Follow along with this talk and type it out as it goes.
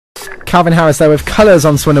Calvin Harris there with Colours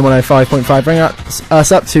on Swindon 105.5, bringing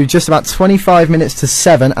us up to just about 25 minutes to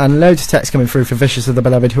 7, and loads of text coming through for Vicious of the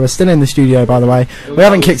Beloved, who are still in the studio, by the way. We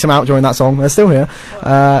haven't kicked them out during that song, they're still here.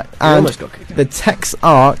 And the texts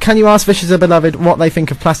are, can you ask Vicious of the Beloved what they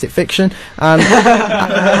think of Plastic Fiction, and,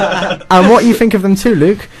 and what you think of them too,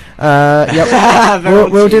 Luke?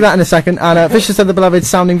 Yep. we'll do that in a second. And Vicious of the Beloved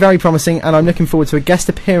sounding very promising, and I'm looking forward to a guest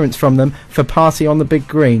appearance from them for Party on the Big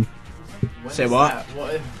Green. Say what?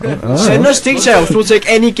 Send us details. We'll take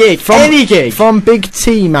any gig. From Big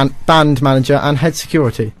T band manager and head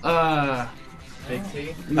security. Big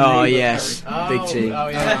T. Oh yes, Big T. Oh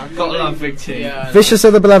yeah, gotta love Big T. Yeah. Vicious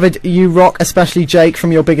of the Beloved, you rock, especially Jake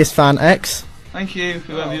from your biggest fan X. Thank you,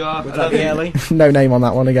 whoever you are. I love you, Ellie. No name on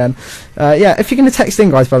that one again. Yeah, if you're going to text in,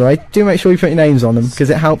 guys, by the way, do make sure you put your names on them, because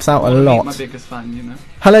it helps out a lot. My biggest fan, you know.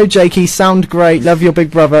 Hello, Jakey. Sound great. Love your big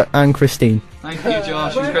brother and Christine. Thank you,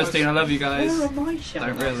 Josh and Christine. I love you guys. Don't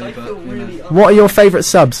really, but you know. What are your favourite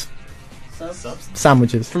subs?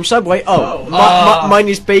 Sandwiches. From Subway? Mine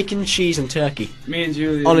is bacon, cheese and turkey. Me and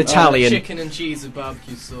Julie. On Italian. Chicken and cheese with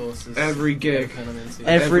barbecue sauce. Every gig.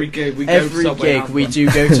 Every gig we do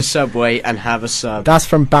go to Subway and have a sub. That's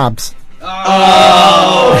from Babs.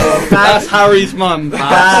 Oh, that's Harry's mum.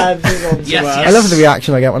 Babs is on to us. I love the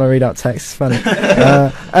reaction I get when I read out text. It's funny.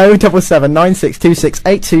 077 9626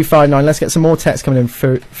 8259. Let's get some more text coming in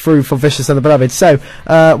through for Vicious of the Beloved. So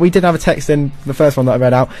we did have a text in the first one that I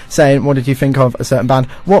read out saying, what did you think of a certain band?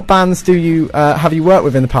 What bands do you have you worked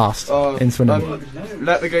with in the past in Swindon?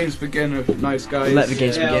 Let the Games Begin with Nice Guys. Let the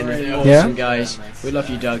Games Begin with Yeah? awesome guys. We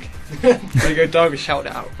love you, Doug. There you go, Doug. Shout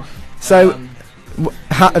it out. So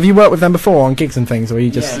have you worked with them before on gigs and things, or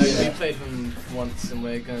you just? Yeah, we played them once, and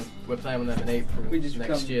we're playing with them in April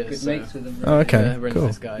next year. Good mates with them. Oh, okay, yeah, really cool.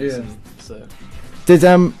 nice guys. And so. Did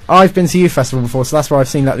I've been to Youth Festival before, so that's where I've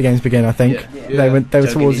seen Let the Games Begin. I think they were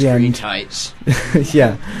towards the green end. Tights.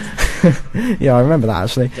 Yeah, yeah, I remember that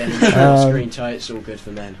actually. Green tights, all good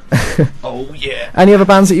for men. Oh yeah. Any other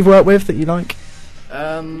bands that you've worked with that you like?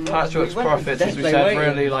 Patchwork's Profits, as we said,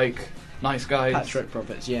 really like nice guys. Patchwork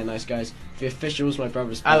Profits, yeah, nice guys. The Officials, my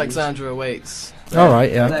brother's band. Alexandra Waits.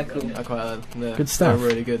 Alright, yeah. They're cool. Good stuff. They were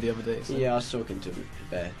really good the other day. So. Yeah, I was talking to them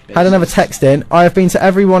there. Had another text in. I have been to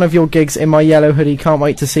every one of your gigs in my yellow hoodie. Can't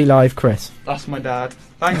wait to see live, Chris. That's my dad.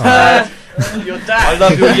 Thanks, Dad. Your dad. I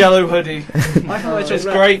love your yellow hoodie. It's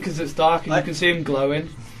great because it's dark and you can see him glowing.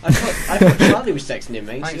 I thought Charlie was texting him,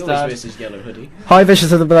 mate. Thanks, he Dad. always wears his yellow hoodie. Hi,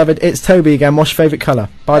 Vicious of the Beloved. It's Toby again. What's your favourite colour?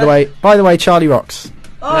 By the way, Charlie rocks.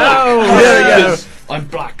 I'm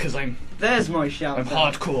black because I'm my shout. I'm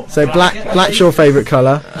hardcore. So black's your favourite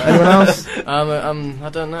colour. Anyone else? I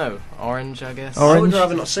don't know. Orange, I guess. Orange? I would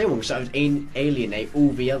rather not say one because that would alienate all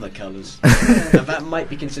the other colours. Now that might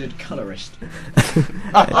be considered colourist.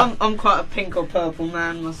 I'm quite a pink or purple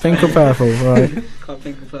man myself. Pink or purple, right. Quite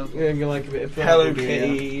pink or purple. Yeah, you like a bit of Hello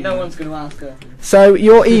Kitty. No one's going to ask her. So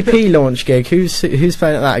your EP launch gig, who's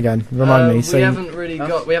playing at that again? Remind me. So we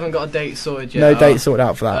haven't got a date sorted yet. no date sorted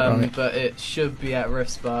out for that, right? But it should be at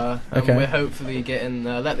Riffs Bar. Okay. We're hopefully getting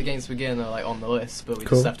Let the Games Begin on the list, but we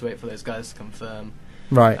Cool. just have to wait for those guys to confirm.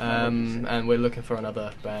 Right. And we're looking for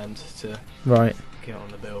another band to right. get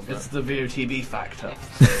on the bill. It's the VOTB factor.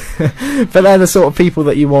 But they're the sort of people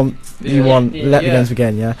that you want. Let the games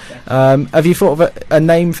begin. Yeah. Have you thought of a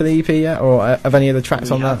name for the EP yet, or have any of the tracks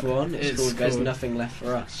We on have that? one. It's called There's called- Nothing Left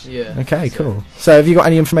for Us. Yeah. Okay, cool. So have you got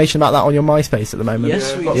any information about that on your MySpace at the moment?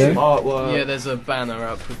 Yes, we got do. some artwork. Yeah, there's a banner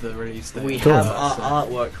up with the release date. We Cool. have our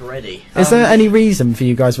artwork ready. Is there any reason for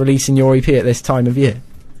you guys releasing your EP at this time of year?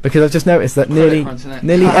 Because I've just noticed that nearly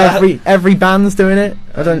every band's doing it.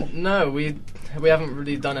 I don't. No, we haven't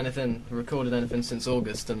really recorded anything since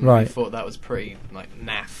August, and Right. we thought that was pretty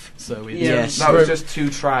naff. So we Yes. That was just 2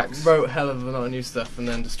 tracks. wrote hell of a lot of new stuff, and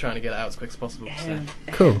then just trying to get it out as quick as possible. So.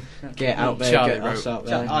 Cool. Get out there, Charlie get us wrote out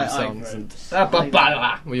there. songs, and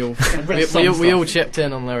Ba-ba-ba. we all chipped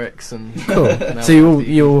in on lyrics, and Cool. now So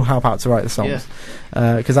you'll help out to write the songs.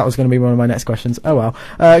 Because that was going to be one of my next questions. Oh well.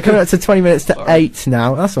 Coming up to 20 minutes to 8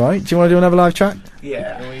 now. That's all right. Do you want to do another live track?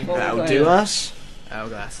 Yeah. That'll do us.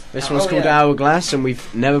 Hourglass. This one's called Hourglass, and we've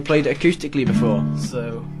never played it acoustically before.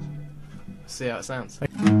 So see how it sounds. Daring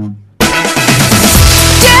to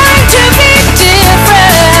be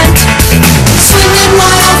different. Swindon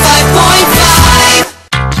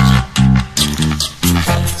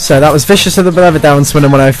 105.5. So that was Vicious of the Beloved down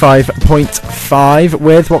Swindon 105.5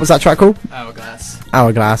 with, what was that track called?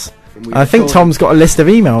 Hourglass. I think Tom's got a list of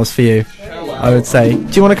emails for you, I would say.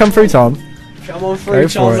 Do you want to come through, Tom? Come on through, Go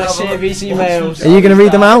for Tom. it. Let's hear these emails. Are you going to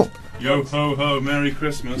read them out? Yo ho ho, Merry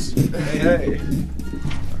Christmas. Hey.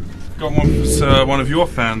 got one for one of your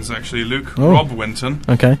fans, actually, Luke. Oh. Rob Winton.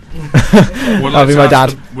 Okay. That'll be my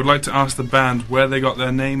dad. Would like to ask the band where they got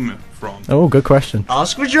their name from. Oh, good question.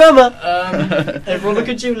 Ask the drummer. Everyone look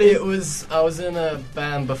at Julie. I was in a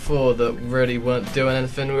band before that really weren't doing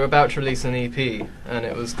anything. We were about to release an EP, and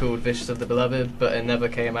it was called Vicious of the Beloved, but it never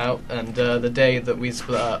came out. And the day that we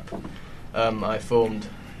split up, I formed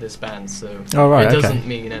this band, so it doesn't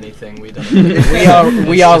mean anything. We don't.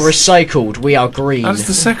 we are recycled. We are green. That's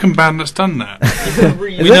the second band that's done that.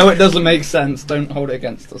 We know it doesn't make sense. Don't hold it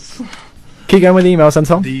against us. Keep going with the emails,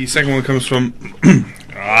 Anton. The second one comes from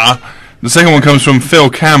the second one comes from Phil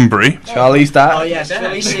Cambry. Charlie's dad. Oh yes,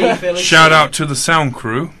 Philly C. Philly C. Shout out to the sound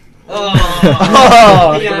crew.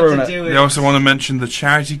 Oh, you have to do They it. also want to mention the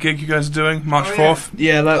charity gig you guys are doing March 4th.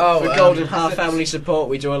 Yeah, For Golden Heart Family Support,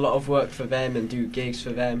 we do a lot of work for them and do gigs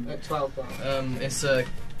for them. At 12 bar. It's a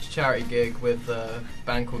charity gig with a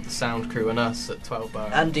band called the Sound Crew and us at 12 Bar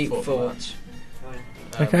And Deep 4th Thought. March.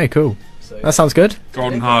 Okay, cool. So That sounds good.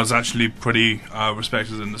 Golden Heart is actually pretty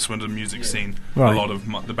respected in the Swindon music scene. Right. A lot of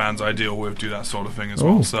the bands I deal with do that sort of thing as Ooh.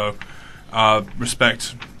 well. So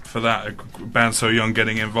respect for that. A band so young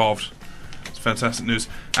getting involved. It's fantastic news.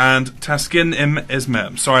 And Taskin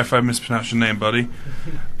Ismet. Sorry if I mispronounced your name, buddy.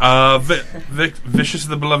 Vicious of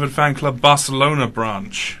the Beloved Fan Club Barcelona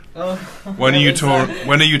branch. When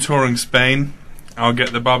are you touring Spain? I'll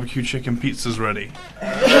get the barbecue chicken pizzas ready.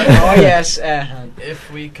 Oh yes,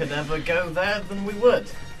 if we could ever go there, then we would.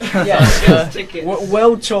 yes.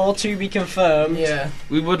 World tour to be confirmed. Yeah.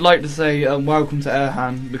 We would like to say welcome to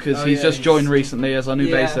Erhan because he's just joined recently as our new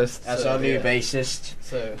bassist. As our new bassist.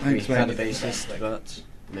 So We've Thanks, had a mate. bassist, but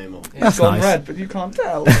no more. That's It's gone nice. red, but you can't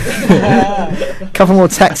tell. Couple more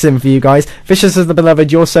texts in for you guys. Vicious of the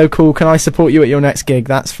Beloved, you're so cool. Can I support you at your next gig?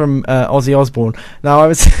 That's from Ozzy Osbourne. Now I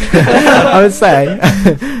would I would say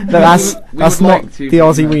that's would not like to, the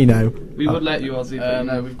Ozzy but we know. We would let you, Ozzy, but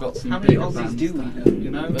no, we've got some. How many bigger Aussies bands do we now, know? You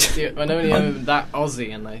know. I only know that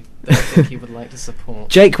Aussie, and I don't think he would like to support.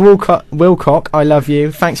 Jake Wilcock, I love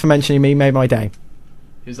you. Thanks for mentioning me. Made my day.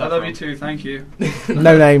 Who's I that love from? you too. Thank you.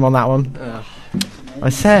 No name on that one. Ugh. I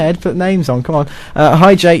said put names on. Come on.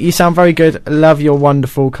 Hi Jake, you sound very good. Love your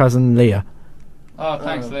wonderful cousin Leah. Oh,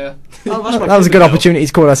 thanks, Leah. Oh, that's my That was a good Bill. opportunity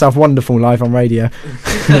to call herself wonderful live on radio.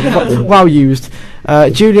 Well used.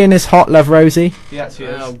 Julian is hot. Love Rosie. He actually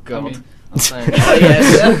is. Oh, God. I mean, Thanks. Oh,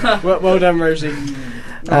 yes. well done, Rosie.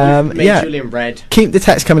 Made Yeah. Julian red. Keep the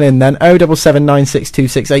text coming in then.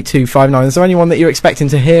 07796268259. Is there anyone that you're expecting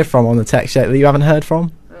to hear from on the text yet that you haven't heard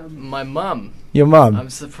from? My mum. Your mum.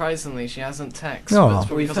 Surprisingly, she hasn't texted. Aw. But it's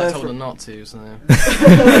probably We've because I heard told her from- not to. So.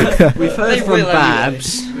 We've heard They from will anyway.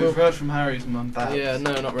 Babs. we've heard from Harry's mum. Babs. Yeah,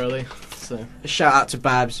 no, not really. So. A shout out to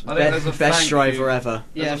Babs. I think there's a Best thank driver you. ever.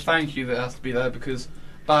 There's a thank you that has to be there because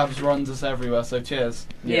Babs runs us everywhere. So cheers.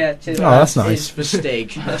 Yeah, cheers. Oh, that's Babs nice. is for Stig.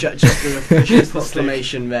 Just an official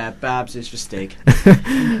proclamation there. Babs is for Stig.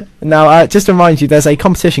 Now, just to remind you, there's a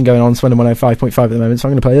competition going on Swindon 105.5 at the moment, so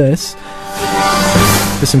I'm going to play this.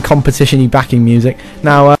 With some competition-y backing music.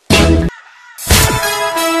 Now, Daring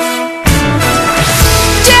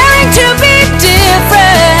to be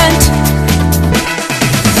different.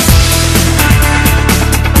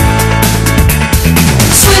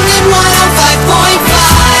 Swindon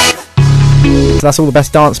 105.5. so that's all the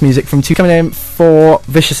best dance music from two coming in for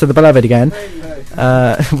Vicious of the Beloved again.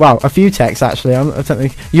 Well, a few texts actually. I don't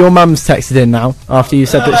think your mum's texted in now after you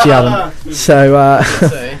said that she hadn't. So,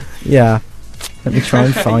 So. yeah. Let me try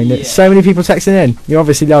and find it. So many people texting in. You're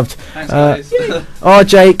obviously loved. Thanks, guys. Oh,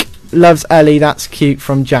 Jake loves Ellie. That's cute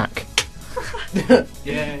from Jack. Yay. I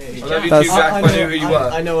love you That's- too, Jack. I knew who you were.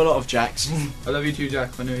 I know a lot of Jacks. I love you too,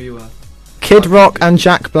 Jack. I knew who you were. Kid Rock and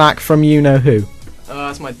Jack Black from You Know Who. Oh,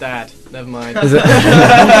 that's my dad. Never mind. Is it? Ria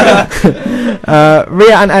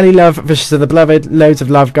and Ellie love Vicious of the Beloved. Loads of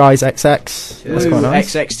love, guys. XX. That's quite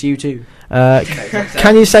nice. XX to you too.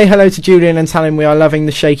 Can you say hello to Julian and tell him we are loving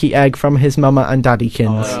the shaky egg from his mama and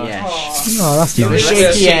daddykins? Oh, yeah. Oh, that's The nice.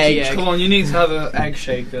 shaky egg. Come on, you need to have an egg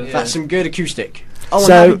shaker. Yeah. That's some good acoustic. Oh,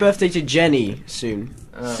 So- and happy birthday to Jenny soon.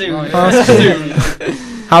 Soon. Oh, Oh, yeah. soon.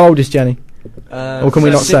 How old is Jenny? Or can we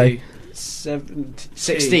not say?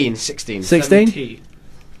 16. 16. 16?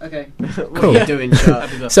 Okay. What Cool. are you doing, Chuck?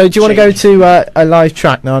 So do you want to go to a live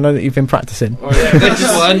track now? I know that you've been practicing. Oh, yeah, this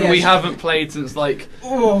one we haven't played since like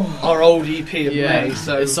our old EP of Yeah, May.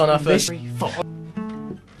 So it's on our first.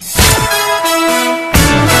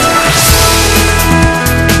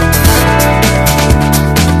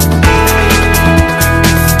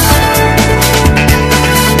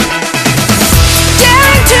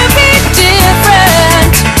 Daring to be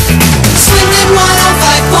different. Swindon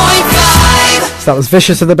 105.5. So that was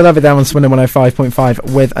Vicious of the Beloved there on Swindon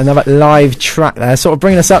 105.5 with another live track there, sort of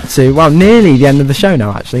bringing us up to, well, nearly the end of the show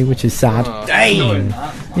now, actually, which is sad.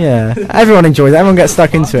 Yeah, everyone enjoys it, everyone gets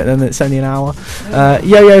stuck into it, and it's only an hour.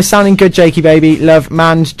 Yo-Yo, sounding good, Jakey baby, love,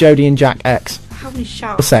 Mand, Jodie and Jack X. How many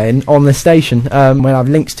shouts? Saying on this station, we'll have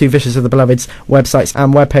links to Vicious of the Beloved's websites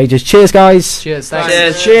and web pages. Cheers, guys. Cheers,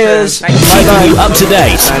 thanks. Cheers. Keeping you up to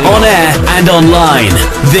date, on air and online.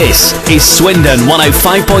 This is Swindon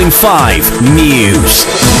 105.5 News.